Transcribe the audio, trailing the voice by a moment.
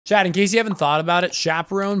Chat, in case you haven't thought about it,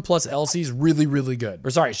 Chaperone plus Elsie's really, really good. Or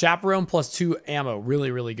sorry, Chaperone plus 2 ammo,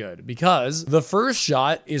 really, really good. Because the first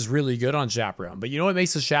shot is really good on Chaperone. But you know what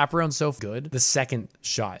makes the Chaperone so good? The second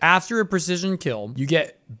shot. After a precision kill, you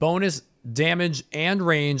get bonus damage and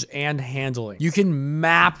range and handling. You can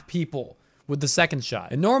map people with the second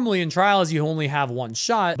shot. And normally in Trials, you only have 1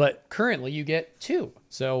 shot, but currently you get 2.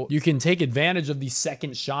 So you can take advantage of the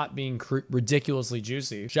second shot being ridiculously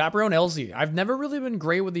juicy. Chaperone Elsie. I've never really been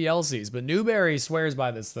great with the Elsies, but Newberry swears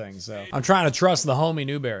by this thing. So I'm trying to trust the homie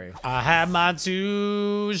Newberry. I have my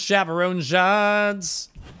 2 Chaperone shots.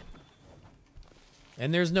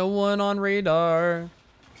 And there's no one on radar.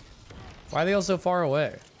 Why are they all so far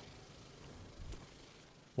away?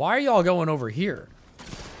 Why are y'all going over here?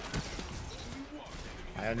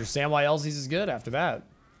 I understand why Elsie's is good after that.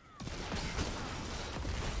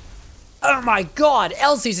 Oh my god,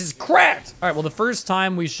 Elsie's is cracked! All right, well, the first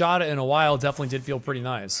time we shot it in a while definitely did feel pretty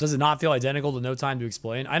nice. Does it not feel identical to No Time to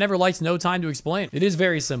Explain? I never liked No Time to Explain. It is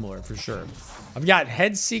very similar, for sure. I've got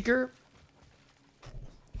Head Seeker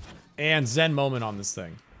and Zen Moment on this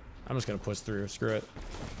thing. I'm just gonna push through, screw it.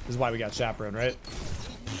 This is why we got Chaperone, right?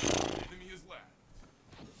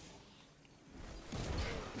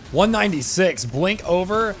 196, blink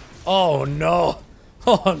over. Oh no.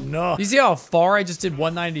 Oh no. You see how far I just did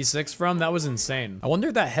 196 from? That was insane. I wonder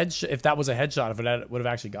if that was a headshot, if it would have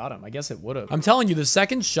actually got him. I guess it would have. I'm telling you, the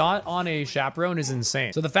second shot on a Chaperone is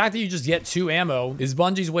insane. So the fact that you just get 2 ammo is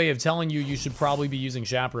Bungie's way of telling you you should probably be using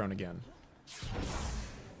Chaperone again.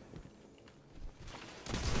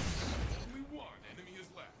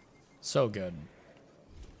 So good.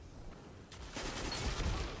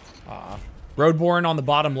 Roadborn on the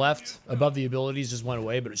bottom left above the abilities just went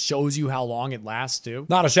away, but it shows you how long it lasts too.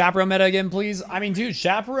 Not a Chaperone meta again, please. I mean, dude,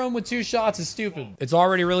 Chaperone with 2 shots is stupid. It's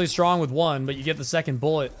already really strong with 1, but you get the second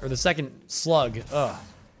bullet or the second slug. Ugh.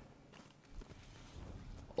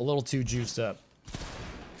 A little too juiced up.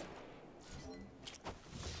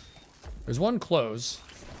 There's 1 close.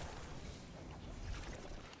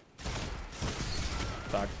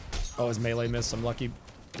 Fuck. Oh, his melee missed. I'm lucky.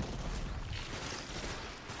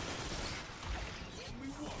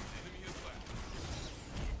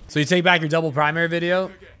 So you take back your double primary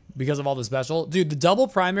video because of all the special? Dude, the double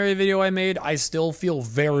primary video I made, I still feel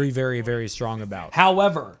very, very, very strong about.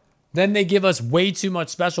 However, then they give us way too much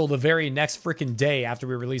special the very next freaking day after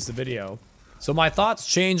we release the video. So my thoughts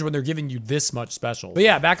change when they're giving you this much special. But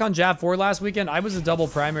yeah, back on Jav 4 last weekend, I was a double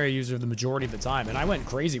primary user the majority of the time, and I went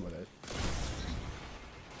crazy with it.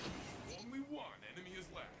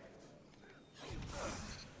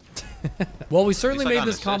 Well, we certainly made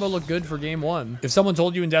this combo look good for game 1. If someone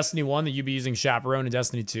told you in Destiny 1 that you'd be using Chaperone in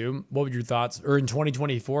Destiny 2, what would your thoughts, or in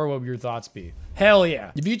 2024, what would your thoughts be? Hell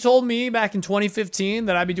yeah. If you told me back in 2015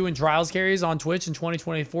 that I'd be doing Trials carries on Twitch in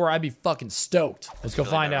 2024, I'd be fucking stoked. Let's go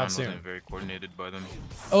find out soon. Very coordinated by them.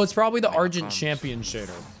 Oh, it's probably the Argent Champion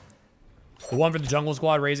shader. The one for the Jungle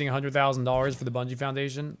Squad raising $100,000 for the Bungie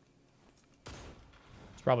Foundation.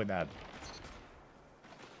 It's probably that.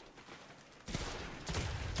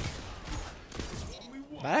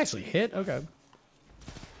 That actually hit? Okay.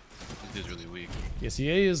 This is really weak. Yes, he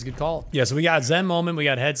is. Good call. Yeah, so we got Zen Moment, we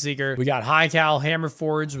got Head Seeker, we got High Cal, Hammer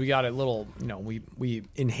Forge, we got a little, you know, we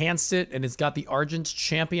enhanced it, and it's got the Argent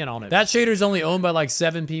Champion on it. That shader's only owned by like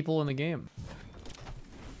 7 people in the game.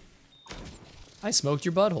 I smoked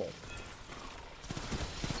your butthole.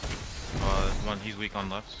 One, he's weak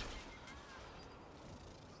on left.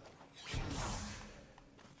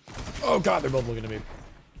 Oh god, they're both looking at me.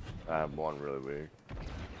 I have 1 really weak.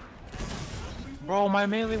 Bro, my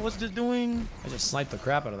melee, what's this doing? I just sniped the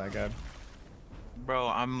crap out of that guy. Bro,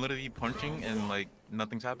 I'm literally punching and like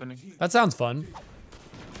nothing's happening. That sounds fun.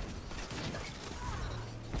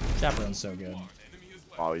 Chaperone's so good.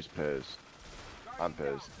 Oh, he's pissed. I'm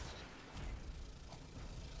pissed.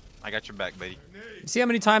 I got your back, buddy. You see how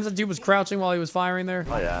many times that dude was crouching while he was firing there?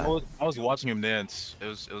 Oh yeah. I was watching him dance. It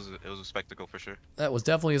was a spectacle for sure. That was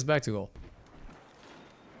definitely a spectacle.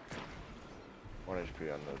 1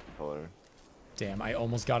 HP on the pillar. Damn, I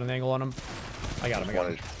almost got an angle on him. I got him, I got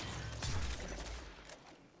him.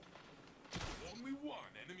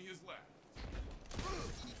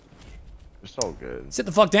 You're so good. Sit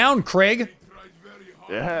the fuck down, Craig.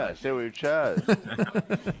 Yeah, stay with your chest.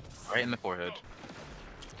 Right in the forehead.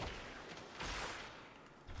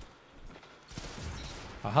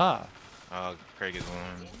 Aha. Craig is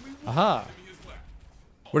one. Aha.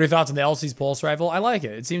 What are your thoughts on the Elsie's Pulse Rifle? I like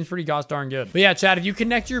it. It seems pretty gosh darn good. But yeah, Chad, if you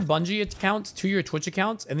connect your Bungie account to your Twitch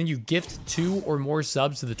account and then you gift 2 or more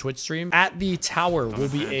subs to the Twitch stream, at the tower will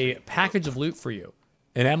be a package of loot for you.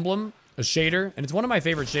 An emblem, a shader, and it's one of my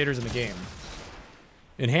favorite shaders in the game.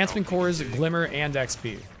 Enhancement cores, glimmer, and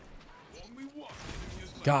XP.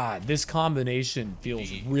 God, this combination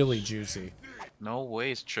feels really juicy. No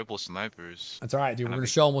way, it's triple snipers. That's all right, dude. We're gonna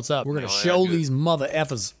show them what's up. We're gonna show these mother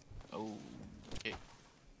effers. Oh, okay.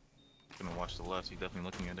 Gonna watch the left. He's definitely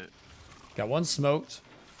looking at it. Got one smoked.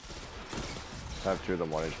 I have 2 of them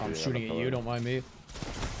 1 HP. I'm shooting at you. Don't mind me.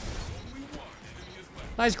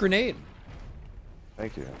 Nice grenade.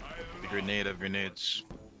 Thank you. The grenade of grenades.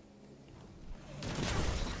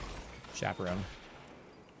 Chaperone.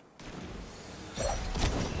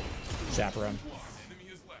 Chaperone.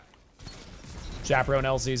 Chaperone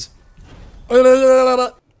Elsie's.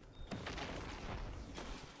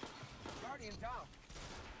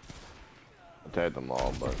 I tagged them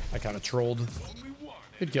all, but I kind of trolled.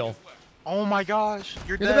 Good kill. Oh my gosh,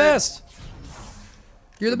 You're the best.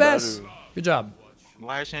 You're the best. Good job.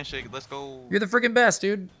 Last handshake, let's go. You're the freaking best,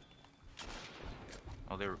 dude.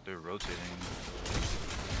 Oh, they're rotating.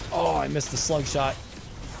 Oh, I missed the slug shot.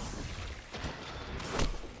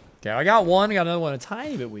 Okay, I got one. I got another one a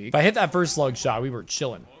tiny bit weak. If I hit that first slug shot, we were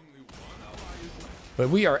chilling. But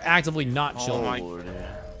we are actively not chilling. Oh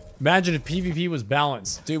Imagine if PvP was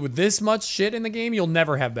balanced. Dude, with this much shit in the game, you'll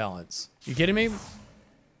never have balance. You kidding me?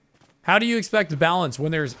 How do you expect balance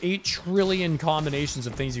when there's 8 trillion combinations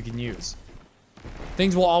of things you can use?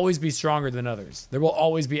 Things will always be stronger than others. There will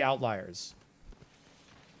always be outliers.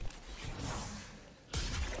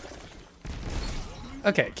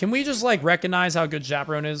 Okay, can we just like recognize how good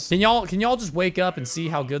Chaperone is? Can y'all just wake up and see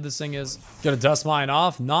how good this thing is? Get a dust mine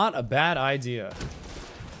off? Not a bad idea.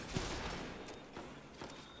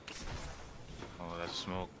 Oh, that's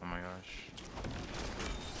smoke. Oh my gosh.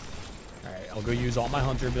 Alright, I'll go use all my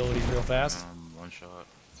hunter abilities real fast. One shot.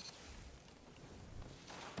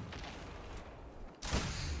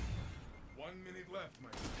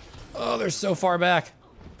 Oh, they're so far back.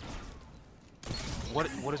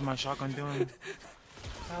 What is my shotgun doing?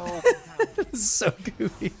 Help. So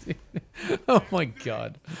goofy, dude. Oh my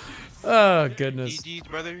god. Oh goodness. GG's,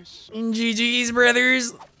 brothers. GG's,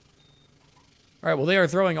 brothers. Alright, well they are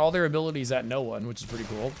throwing all their abilities at no one, which is pretty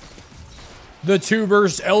cool. The 2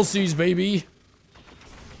 burst Elsie's, baby.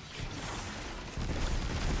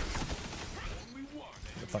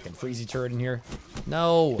 The fucking freezy turret in here.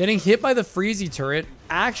 No. Getting hit by the freezy turret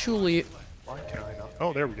actually... Why can't I not?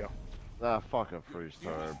 Oh, there we go. that fucking freeze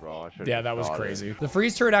turret, bro. Yeah, that was crazy. The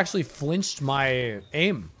freeze turret actually flinched my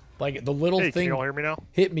aim. Like the little Hey, thing can you all hear me now?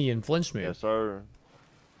 hit me and flinched me. Yes, sir.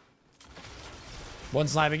 One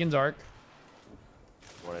sniping in dark.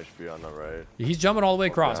 1 HP on the right. He's jumping all the way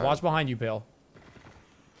across. Okay. Watch behind you, Pale.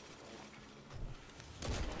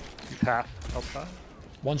 Half outside.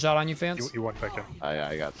 One shot on you, fans. You went back in.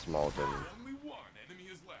 I got smoked and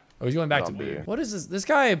Oh, he's going back to Zombie. B. What is this? This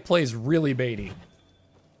guy plays really baity.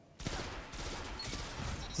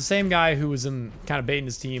 It's the same guy who was in kind of baiting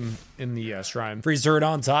his team in the shrine. Freeze turret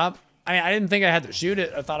on top. I mean, I didn't think I had to shoot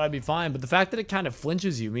it. I thought I'd be fine, but the fact that it kind of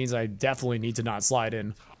flinches you means I definitely need to not slide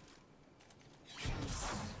in.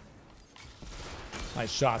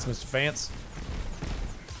 Nice shots, Mr. Fance.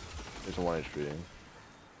 there's a 1 HP.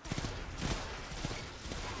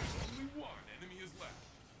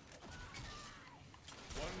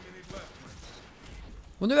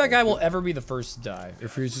 Wonder if that guy will ever be the first to die, or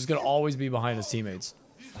if he's just gonna always be behind his teammates.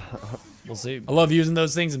 We'll see. I love using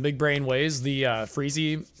those things in big brain ways. The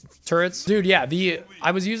freezy turrets, dude. Yeah,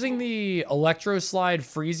 I was using the electro slide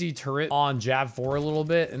freezy turret on Jab 4 a little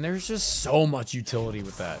bit, and there's just so much utility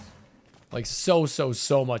with that. Like so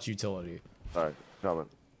much utility. Alright, coming.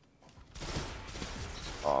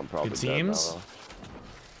 Oh, I'm probably Good dead now, teams. though.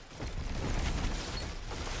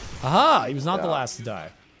 Aha! He was not the Yeah. last to die.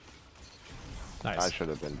 Nice. I should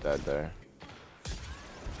have been dead there.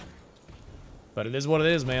 But it is what it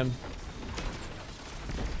is, man.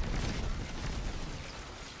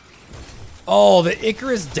 Oh, the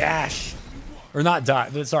Icarus dash. Or not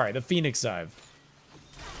dive. Sorry, the Phoenix dive.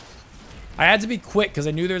 I had to be quick because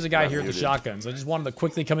I knew there was a guy Got here with the muted. shotguns. I just wanted to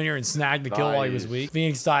quickly come in here and snag the kill while he was Nice. weak.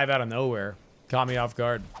 Phoenix dive out of nowhere. Caught me off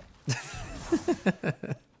guard.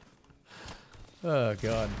 Oh,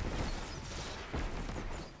 God.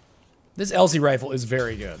 This Elsie rifle is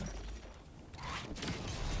very good.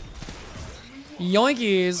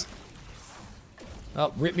 Yoinkies!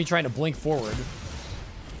 Oh, rip me trying to blink forward.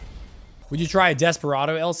 Would you try a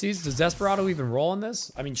Desperado, Elsie's? Does Desperado even roll in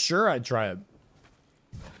this? I mean, sure, I'd try it.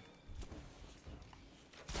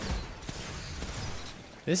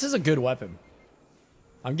 This is a good weapon.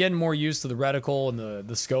 I'm getting more used to the reticle and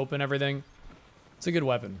the scope and everything. It's a good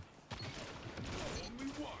weapon.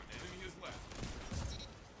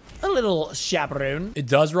 little chaperone. It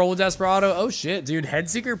does roll with Desperado. Oh shit, dude.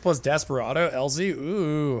 Headseeker plus Desperado, LZ.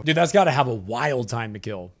 Ooh. Dude, that's gotta have a wild time to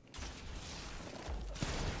kill.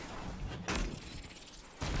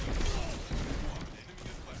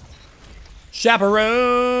 Chaperone!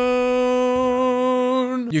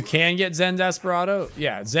 You can get Zen Desperado.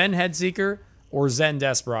 Yeah, Zen Headseeker or Zen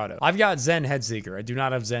Desperado. I've got Zen Headseeker. I do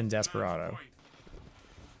not have Zen Desperado.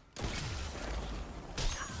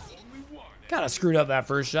 Kind of screwed up that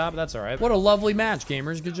first shot, but that's all right. What a lovely match,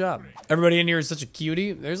 gamers. Good job. Everybody in here is such a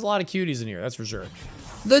cutie. There's a lot of cuties in here, that's for sure.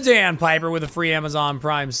 The Dan Piper with a free Amazon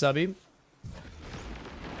Prime subby.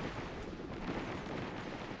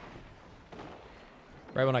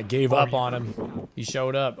 Right when I gave up on him, he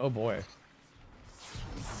showed up. Oh boy.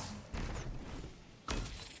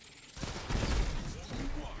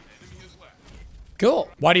 Cool.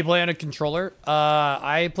 Why do you play on a controller?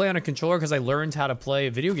 I play on a controller because I learned how to play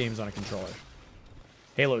video games on a controller.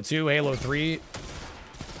 Halo 2, Halo 3.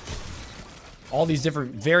 All these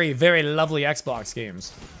different, very, very lovely Xbox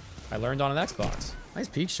games. I learned on an Xbox. Nice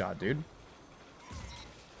peek shot, dude.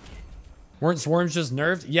 Weren't swarms just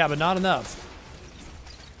nerfed? Yeah, but not enough.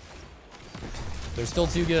 They're still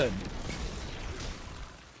too good.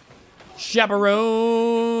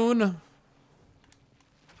 Chaperone.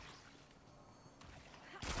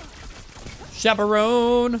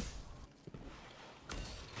 Chaperone.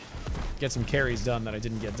 Get some carries done that I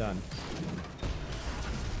didn't get done.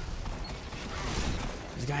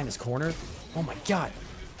 There's a guy in this corner. Oh my god.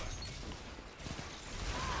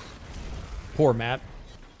 Poor Matt.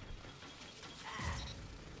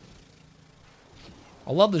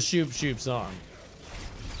 I love the Shoop Shoop song.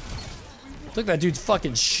 Took that dude's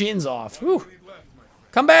fucking shins off. Whew.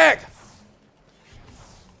 Come back!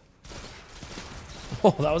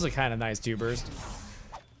 Oh, that was a kind of nice two burst.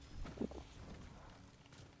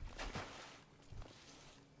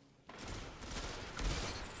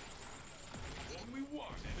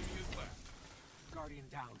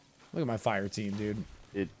 Look at my fire team, dude.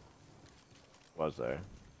 It was there.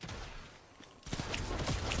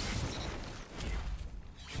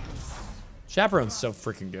 Chaperone's so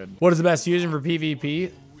freaking good. What is the best fusion for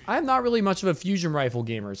PvP? I'm not really much of a fusion rifle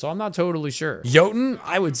gamer, so I'm not totally sure. Jotun?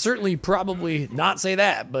 I would certainly probably not say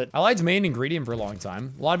that, but I liked main ingredient for a long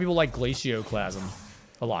time. A lot of people like Glacioclasm.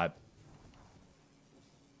 A lot.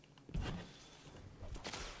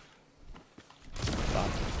 Wow.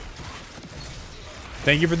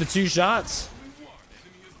 Thank you for the 2 shots.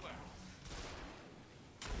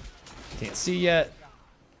 Can't see yet.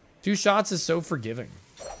 2 shots is so forgiving.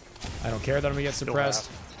 I don't care that I'm gonna get suppressed.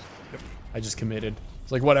 Yep. I just committed.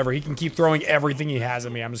 It's like, whatever, he can keep throwing everything he has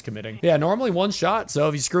at me, I'm just committing. Yeah, normally 1 shot, so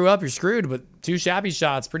if you screw up, you're screwed, but 2 shabby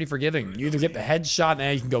shots, pretty forgiving. You either get the headshot, and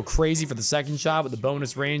then you can go crazy for the second shot with the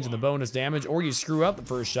bonus range and the bonus damage, or you screw up the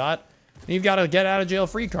first shot, and you've got a get out of jail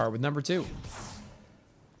free card with number 2.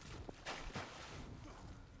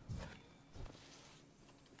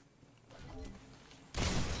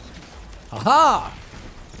 Aha!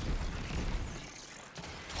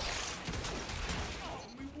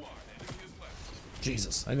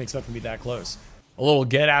 Jesus, I didn't expect to be that close. A little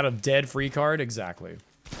get out of dead free card, exactly.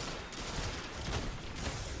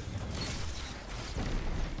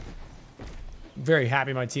 Very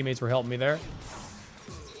happy my teammates were helping me there.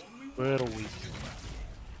 Little weak.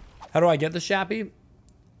 How do I get the Shappy?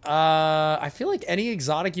 I feel like any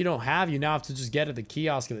exotic you don't have, you now have to just get at the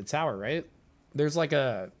kiosk of the tower, right? There's like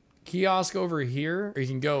a kiosk over here, or you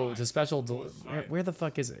can go to special. Where the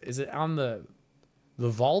fuck is it? Is it on the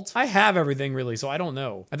vault? I have everything really, so I don't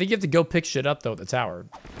know. I think you have to go pick shit up though at the tower.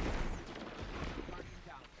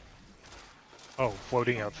 Oh,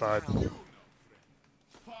 floating outside.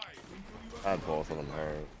 I had both of them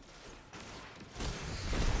hurt.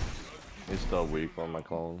 He's still weak on my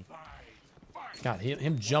clone. God,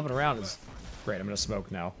 him jumping around is great. I'm gonna smoke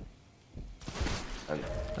now. And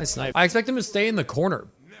Nice snipe. I expect him to stay in the corner,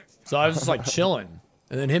 so I was just like chilling,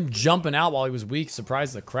 and then him jumping out while he was weak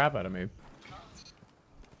surprised the crap out of me.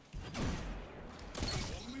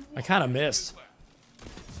 I kind of missed.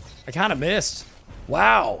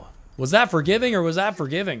 Wow. Was that forgiving or was that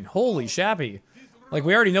forgiving? Holy Shappy. Like,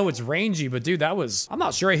 we already know it's rangy, but dude, that was... I'm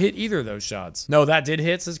not sure I hit either of those shots. No, that did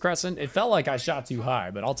hit, says Crescent. It felt like I shot too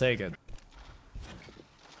high, but I'll take it.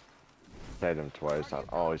 hit him twice. I'm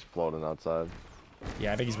always floating outside.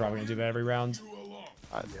 Yeah, I think he's probably going to do that every round.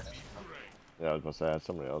 Yeah, I was going to say, I had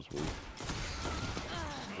somebody else weak.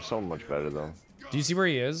 He's so much better, though. Do you see where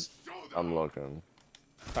he is? I'm looking.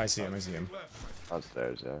 I see him, I see him.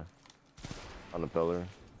 Downstairs, yeah. On the pillar.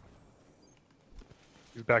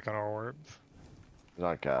 He's back on our orbs. He's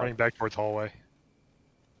not cat. Running back towards hallway.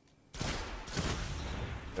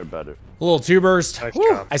 They're better. A little two burst. Nice Woo.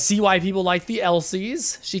 job. I see why people like the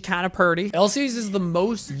Elsies. She kind of purty. Elsies is the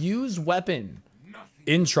most used weapon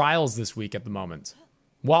in Trials this week at the moment.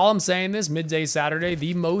 While I'm saying this, midday Saturday,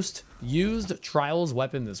 the most used Trials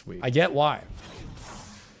weapon this week. I get why.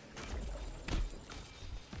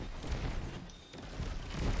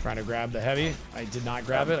 Trying to grab the heavy. I did not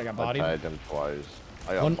grab it. I got bodied. I tied them twice.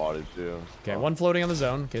 I got bodied too. Okay, one floating on the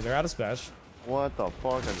zone. Okay, they're out of special. What the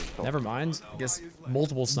fuck? I just Never mind. I guess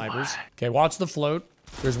multiple snipers. Okay, watch the float.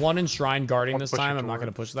 There's one in shrine guarding this time. I'm not going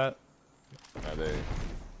to push that. Yeah, they...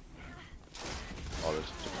 Oh, there's...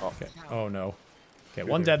 Oh. Okay. Oh, no. Okay,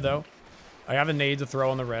 one dead, though. I have a nade to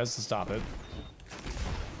throw on the res to stop it.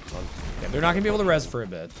 Yeah, they're not going to be able to res for a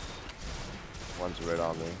bit. One's right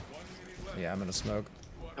on me. Yeah, I'm going to smoke.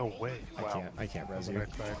 No way. Wow. I can't res you.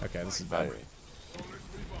 Okay, this is bad.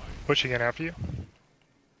 Pushing in after you.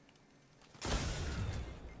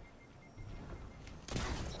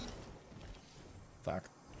 Fuck.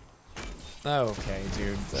 Okay,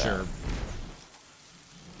 dude. Sure.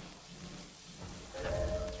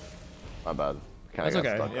 My bad. That's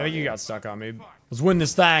okay. Yeah, you got stuck on me. Let's win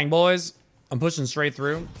this thing, boys. I'm pushing straight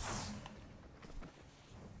through. And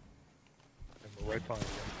we're right behind you.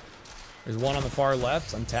 There's one on the far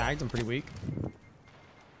left. I'm tagged. I'm pretty weak.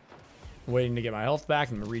 Waiting to get my health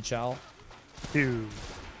back. I'm gonna reach out. Dude.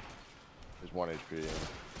 There's 1 HP.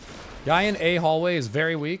 Guy in A hallway is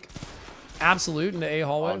very weak. Absolute in the A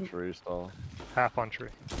hallway. On tree still. Half on tree.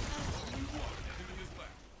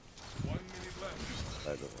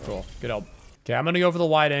 Cool. Good help. Okay, I'm gonna go for the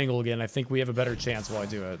wide angle again. I think we have a better chance while I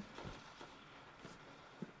do it.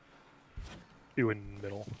 You in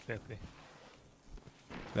middle, Anthony.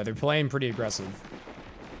 Yeah, they're playing pretty aggressive.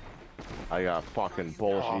 I got fucking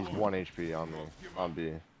bullshit. He's 1 HP on me. On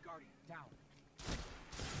B.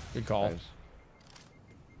 Good call. Nice.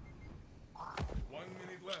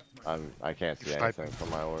 I can't see anything from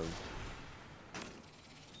my orb.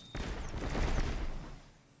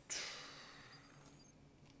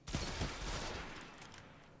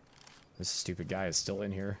 This stupid guy is still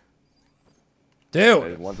in here. Dude!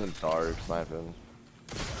 Hey, one's in dark, sniping.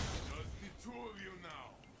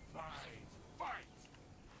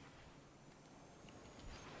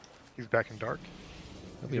 He's back in dark.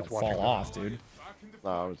 Hope you don't fall off, dude. No,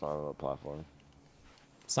 I was on the platform.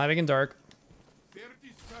 Sniping in dark.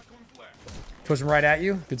 Pushing right at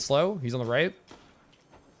you. Good slow. He's on the right.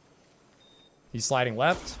 He's sliding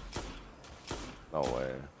left. No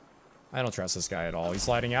way. I don't trust this guy at all. He's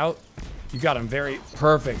sliding out. You got him very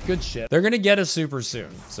perfect. Good shit. They're going to get us super soon.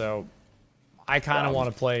 So I kind of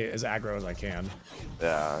want to play as aggro as I can.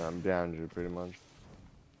 Yeah, I'm behind you pretty much.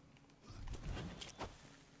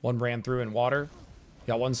 One ran through in water.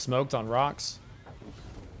 Got one smoked on rocks.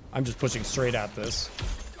 I'm just pushing straight at this.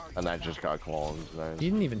 And I just got clones. Nice. He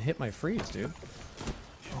didn't even hit my freeze, dude.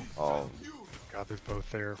 Oh. God, they're both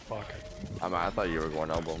there. Fuck. I thought you were going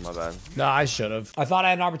elbow. My bad. No, I should have. I thought I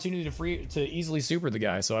had an opportunity to easily super the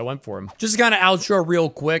guy, so I went for him. Just kind of outro real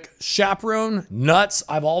quick. Chaperone, nuts.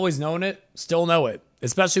 I've always known it. Still know it.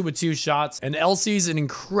 Especially with 2 shots. And Elsie's an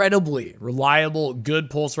incredibly reliable, good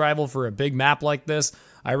pulse rival for a big map like this.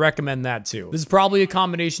 I recommend that too. This is probably a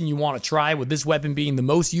combination you want to try, with this weapon being the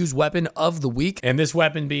most used weapon of the week, and this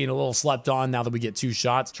weapon being a little slept on now that we get 2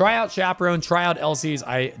 shots. Try out Chaperone, try out Elsie's.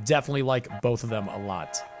 I definitely like both of them a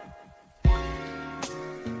lot.